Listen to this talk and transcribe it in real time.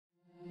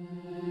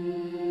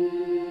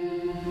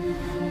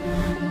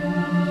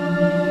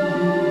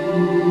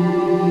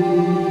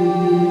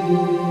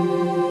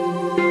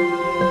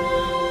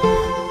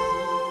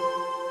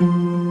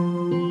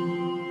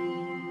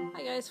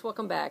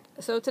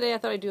So today I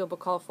thought I'd do a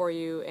book haul for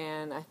you,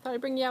 and I thought I'd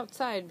bring you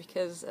outside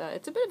because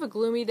it's a bit of a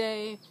gloomy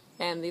day,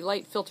 and the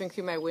light filtering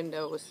through my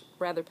window was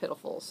rather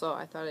pitiful, so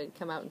I thought I'd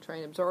come out and try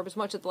and absorb as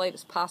much of the light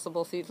as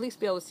possible so you'd at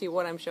least be able to see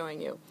what I'm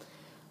showing you.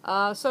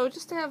 So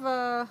just to have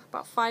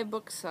about 5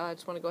 books, I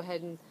just want to go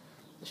ahead and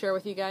share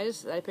with you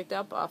guys that I picked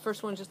up.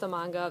 First one's just a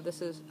manga.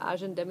 This is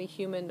Ajin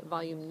Demi-Human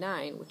Volume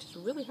 9, which is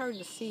really hard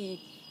to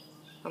see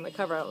on the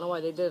cover. I don't know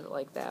why they did it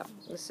like that.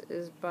 This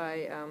is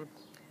by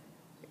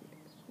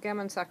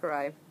Gaman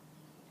Sakurai,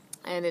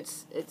 and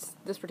it's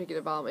this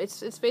particular volume.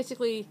 It's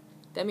basically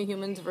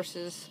demi-humans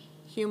versus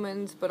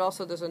humans, but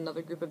also there's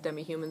another group of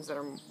demi-humans that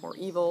are more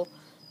evil.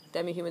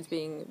 Demi-humans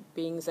being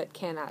beings that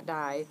cannot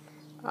die.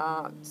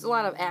 It's a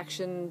lot of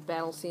action,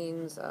 battle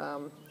scenes.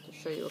 To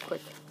show you a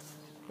quick,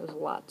 there's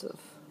lots of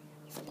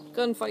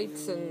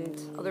gunfights and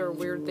other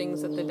weird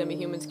things that the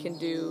demi-humans can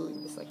do.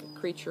 It's like a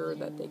creature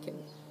that they can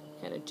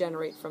kind of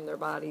generate from their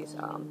bodies.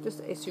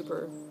 Just a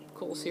super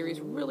cool series,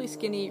 really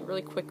skinny,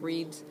 really quick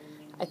reads.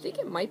 I think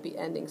it might be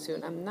ending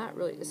soon. I'm not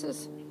really. This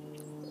is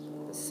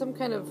some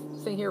kind of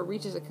thing here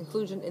reaches a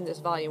conclusion in this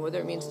volume, whether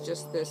it means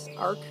just this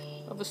arc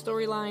of a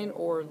storyline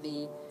or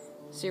the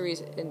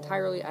series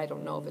entirely. I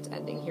don't know if it's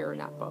ending here or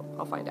not, but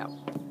I'll find out.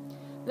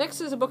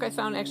 Next is a book I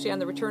found actually on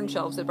the return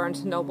shelves at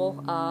Barnes &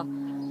 Noble,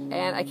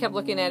 and I kept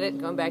looking at it,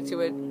 going back to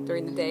it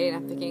during the day, and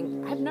I'm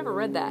thinking, I've never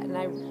read that, and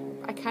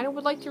I kind of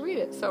would like to read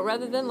it. So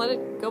rather than let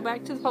it go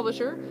back to the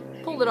publisher,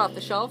 pulled it off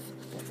the shelf,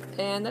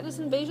 and that is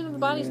Invasion of the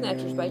Body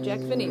Snatchers by Jack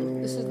Finney.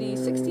 This is the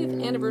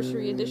 60th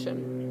anniversary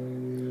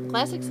edition.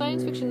 Classic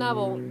science fiction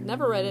novel.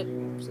 Never read it.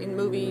 Seen the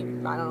movie,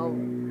 I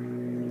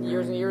don't know,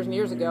 years and years and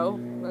years ago.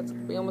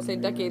 We almost say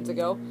decades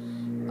ago.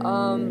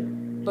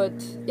 But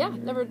yeah,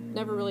 never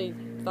really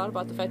thought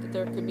about the fact that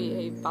there could be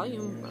a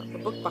volume, a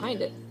book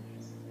behind it.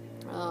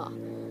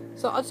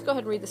 So I'll just go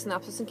ahead and read the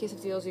synopsis in case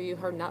of those of you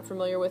who are not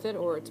familiar with it,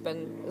 or it's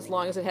been as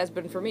long as it has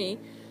been for me.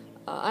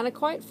 On a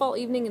quiet fall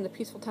evening in the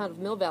peaceful town of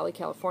Mill Valley,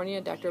 California,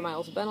 Dr.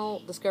 Miles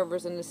Bennell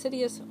discovers an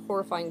insidious,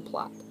 horrifying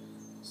plot.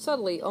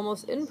 Subtly,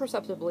 almost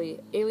imperceptibly,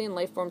 alien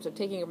life forms are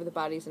taking over the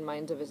bodies and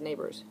minds of his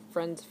neighbors,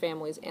 friends,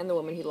 families, and the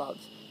woman he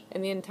loves,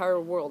 and the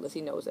entire world as he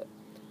knows it.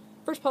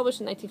 First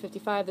published in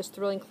 1955, this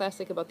thrilling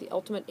classic about the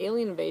ultimate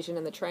alien invasion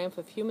and the triumph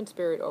of human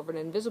spirit over an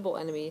invisible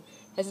enemy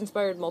has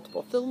inspired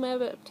multiple film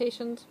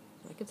adaptations,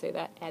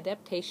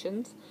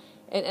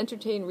 and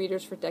entertained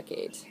readers for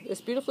decades.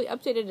 This beautifully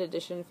updated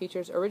edition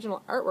features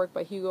original artwork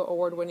by Hugo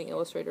Award-winning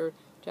illustrator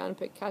John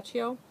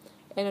Piccaccio,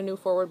 and a new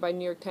foreword by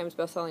New York Times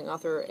bestselling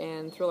author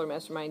and thriller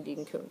mastermind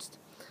Dean Koontz.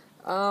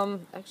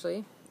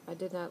 Actually, I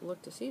did not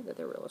look to see that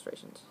there were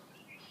illustrations.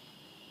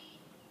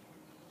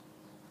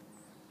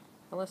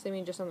 Unless they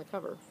mean just on the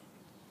cover.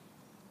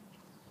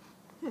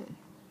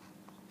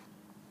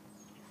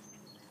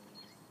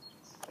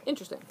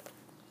 Interesting.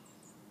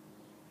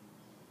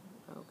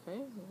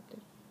 Okay.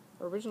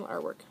 Original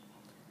artwork.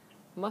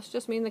 Must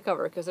just mean the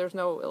cover, because there's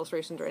no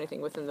illustrations or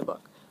anything within the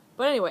book.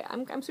 But anyway,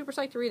 I'm super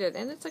psyched to read it,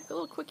 and it's like a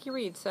little quickie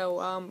read, so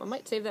I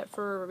might save that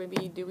for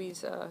maybe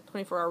Dewey's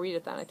 24-hour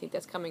readathon. I think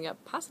that's coming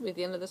up possibly at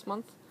the end of this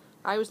month.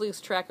 I always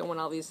lose track of when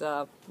all these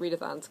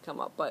readathons come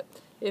up, but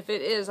if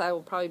it is, I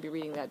will probably be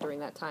reading that during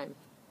that time.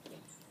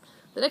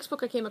 The next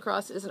book I came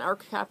across is an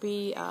ARC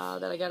copy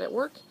that I got at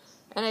work,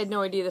 and I had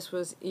no idea this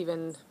was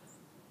even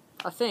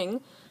a thing.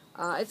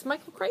 It's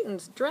Michael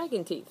Crichton's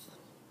Dragon Teeth.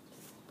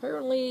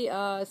 Apparently,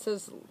 it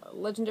says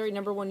legendary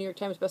 #1 New York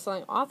Times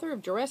bestselling author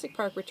of Jurassic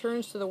Park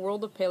returns to the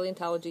world of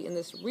paleontology in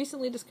this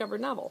recently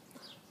discovered novel,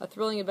 a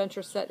thrilling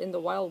adventure set in the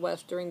Wild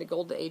West during the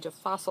golden age of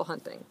fossil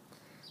hunting.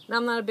 Now,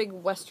 I'm not a big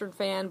Western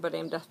fan, but I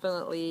am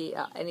definitely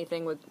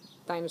anything with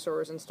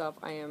dinosaurs and stuff.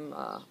 I am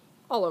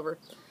all over.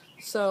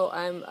 So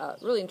I'm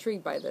really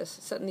intrigued by this.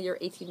 Set in the year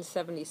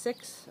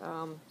 1876.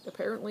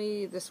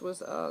 Apparently, this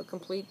was a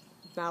complete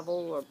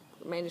novel or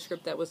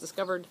manuscript that was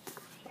discovered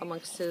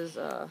amongst his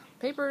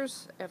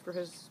papers after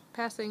his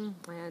passing,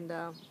 and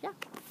yeah,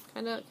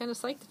 kind of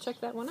psyched to check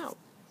that one out.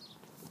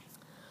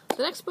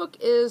 The next book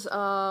is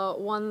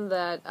one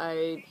that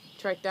I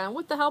tracked down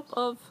with the help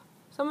of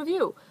some of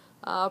you,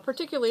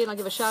 particularly, and I'll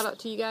give a shout out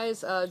to you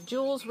guys,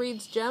 Jules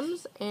Reads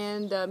Gems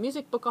and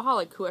Music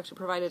Bookaholic, who actually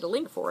provided a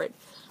link for it.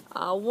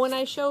 When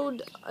I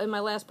showed in my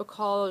last book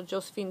haul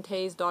Josephine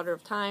Tey's Daughter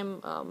of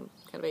Time, kind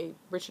of a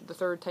Richard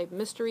III type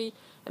mystery,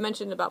 I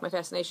mentioned about my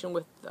fascination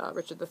with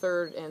Richard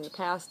III and the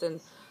past, and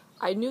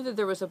I knew that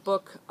there was a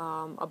book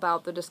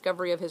about the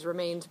discovery of his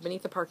remains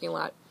beneath the parking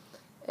lot,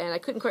 and I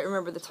couldn't quite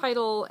remember the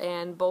title,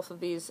 and both of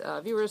these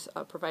viewers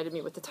provided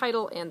me with the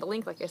title and the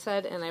link, like I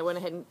said, and I went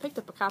ahead and picked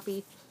up a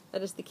copy.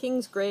 That is The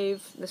King's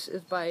Grave. This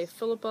is by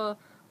Philippa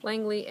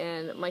Langley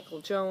and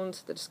Michael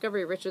Jones, The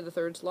Discovery of Richard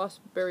III's Lost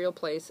Burial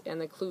Place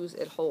and the Clues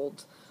It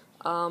Holds.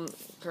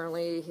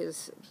 Apparently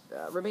his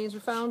remains were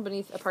found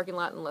beneath a parking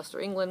lot in Leicester,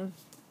 England,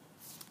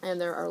 and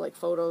there are like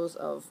photos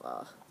of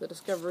the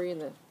discovery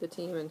and the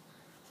team and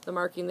the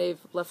marking they've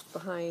left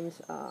behind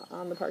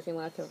on the parking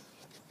lot to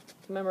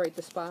commemorate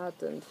the spot,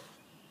 and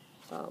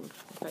in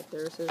fact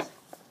there's his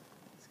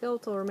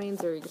skeletal remains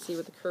there. You can see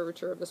with the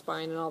curvature of the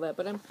spine and all that,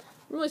 but I'm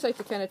I'm really psyched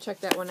to kind of check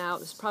that one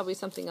out. This is probably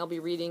something I'll be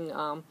reading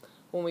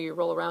when we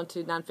roll around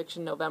to Nonfiction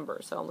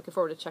November, so I'm looking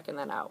forward to checking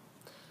that out.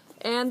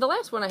 And the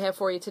last one I have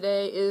for you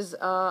today is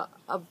a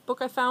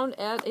book I found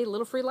at a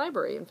Little Free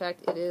Library. In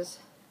fact, it is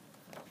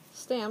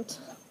stamped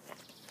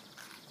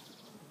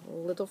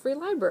Little Free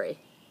Library.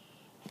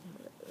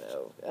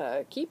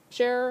 Keep,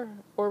 share,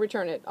 or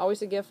return it.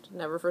 Always a gift,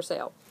 never for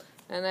sale.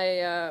 And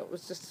I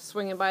was just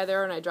swinging by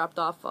there, and I dropped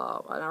off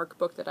an ARC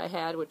book that I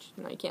had, which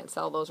you can't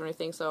sell those or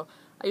anything, so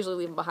I usually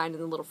leave them behind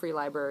in the Little Free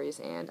Libraries.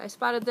 And I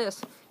spotted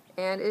this,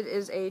 and it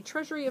is a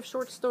treasury of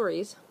short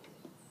stories.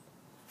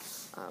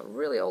 A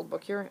really old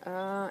book here,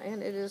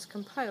 and it is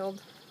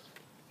compiled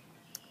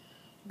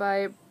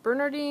by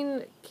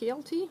Bernardine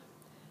Keilty.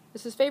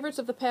 This is favorites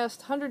of the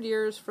past 100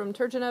 years, from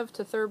Turgenev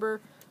to Thurber,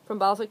 from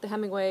Balzac to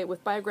Hemingway,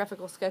 with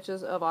biographical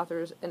sketches of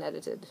authors and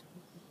edited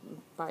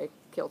by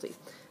Keilty.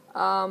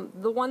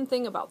 The one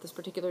thing about this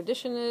particular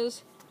edition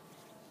is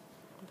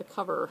the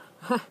cover.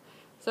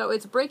 So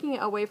it's breaking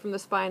away from the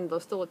spine, though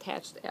still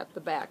attached at the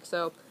back.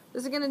 So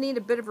this is going to need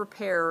a bit of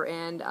repair,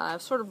 and I'm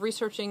sort of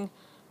researching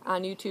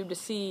on YouTube to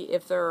see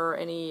if there are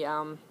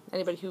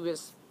anybody who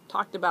has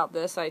talked about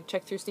this. I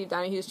checked through Steve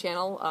Donahue's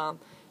channel,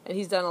 and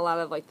he's done a lot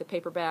of like the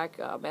paperback,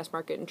 mass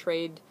market and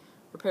trade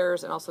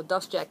repairs, and also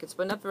dust jackets,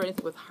 but never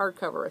anything with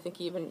hardcover. I think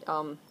he even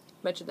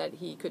mentioned that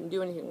he couldn't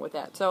do anything with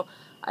that. So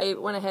I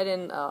went ahead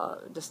and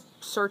just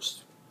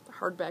searched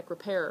hardback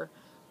repair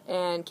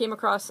and came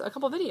across a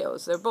couple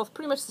videos. They're both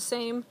pretty much the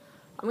same.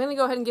 I'm going to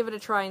go ahead and give it a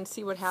try and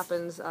see what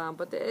happens,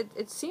 but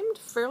it seemed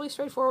fairly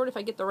straightforward if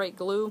I get the right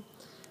glue,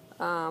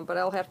 but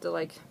I'll have to,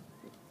 like,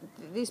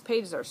 these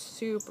pages are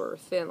super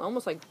thin,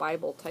 almost like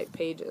Bible type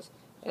pages,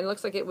 and it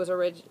looks like it was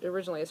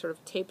originally sort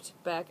of taped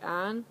back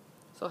on,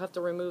 so I'll have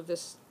to remove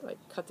this, like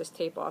cut this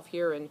tape off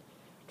here and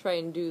try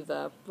and do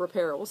the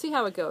repair. We'll see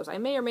how it goes. I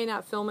may or may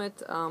not film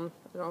it. I don't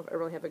know if I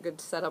really have a good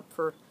setup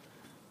for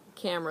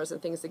cameras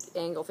and things to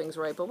angle things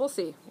right, but we'll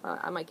see.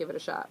 I might give it a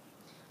shot.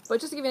 But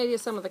just to give you an idea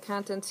of some of the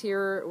contents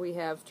here, we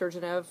have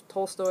Turgenev,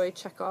 Tolstoy,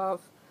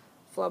 Chekhov,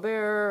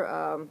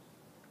 Flaubert,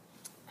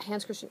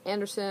 Hans Christian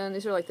Andersen.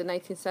 These are like the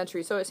 19th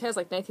century. So it has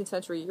like 19th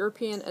century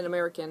European and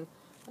American,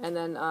 and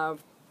then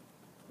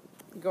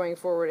going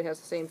forward it has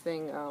the same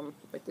thing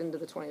like into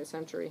the 20th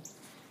century.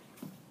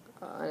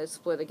 And it's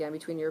split again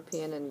between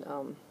European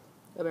and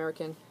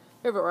American.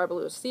 We have Robert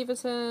Louis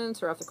Stevenson,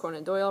 Sir Arthur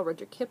Conan Doyle,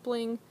 Rudyard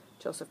Kipling,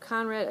 Joseph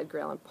Conrad, Edgar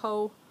Allan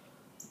Poe,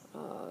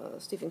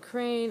 Stephen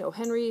Crane, O.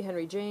 Henry,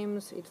 Henry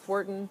James, Edith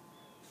Wharton.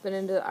 Then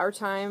into our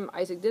time,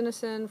 Isaac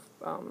Dinesen,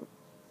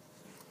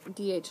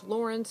 D.H.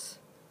 Lawrence,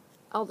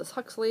 Aldous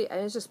Huxley,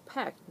 and it's just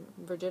packed.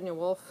 Virginia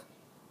Woolf.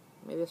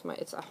 Maybe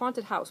it's A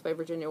Haunted House by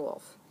Virginia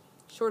Woolf.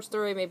 Short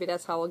story, maybe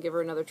that's how I'll give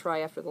her another try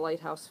after the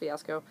Lighthouse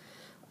fiasco.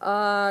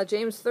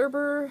 James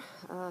Thurber,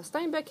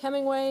 Steinbeck,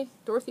 Hemingway,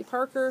 Dorothy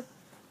Parker,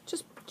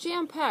 just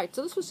jam-packed.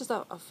 So this was just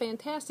a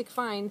fantastic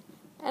find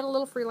at a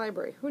Little Free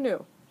Library. Who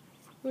knew?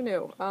 Who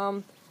knew?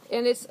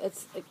 And it's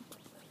like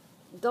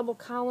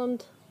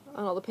double-columned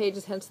on all the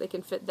pages, hence they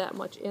can fit that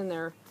much in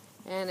there.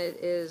 And it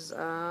is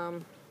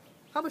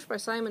published by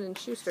Simon &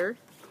 Schuster.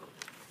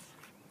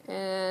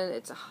 And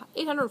it's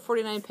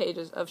 849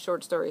 pages of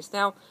short stories.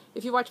 Now,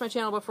 if you watch my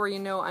channel before, you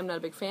know I'm not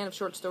a big fan of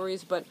short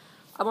stories, but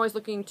I'm always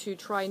looking to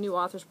try new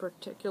authors,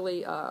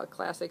 particularly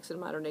classics and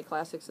modern-day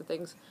classics and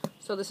things.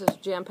 So this is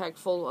jam-packed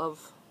full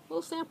of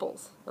little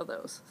samples of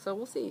those. So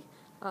we'll see.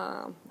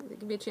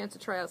 Give me a chance to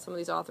try out some of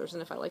these authors,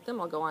 and if I like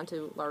them, I'll go on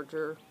to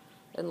larger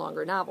and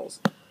longer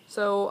novels.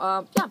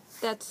 So, yeah,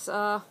 that's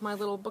my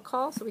little book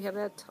haul. So we have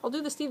that. I'll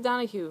do the Steve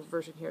Donahue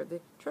version here,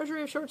 the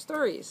Treasury of Short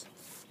Stories.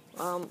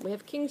 We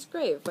have King's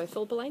Grave by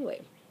Philippa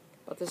Langley,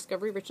 about the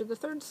discovery of Richard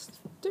III's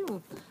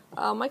tomb.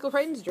 Michael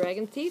Crichton's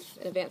Dragon Teeth,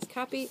 an advanced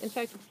copy. In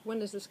fact,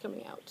 when is this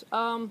coming out?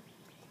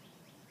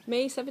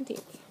 May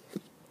 17th.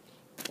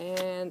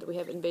 And we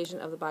have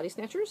Invasion of the Body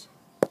Snatchers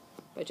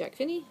by Jack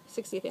Finney,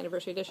 60th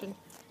Anniversary Edition.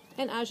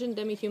 And Ajin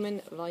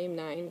Demi-Human, Volume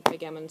 9 by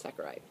Gammon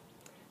Sakurai.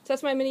 So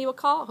that's my mini book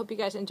haul. Hope you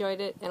guys enjoyed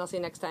it, and I'll see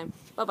you next time.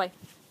 Bye-bye.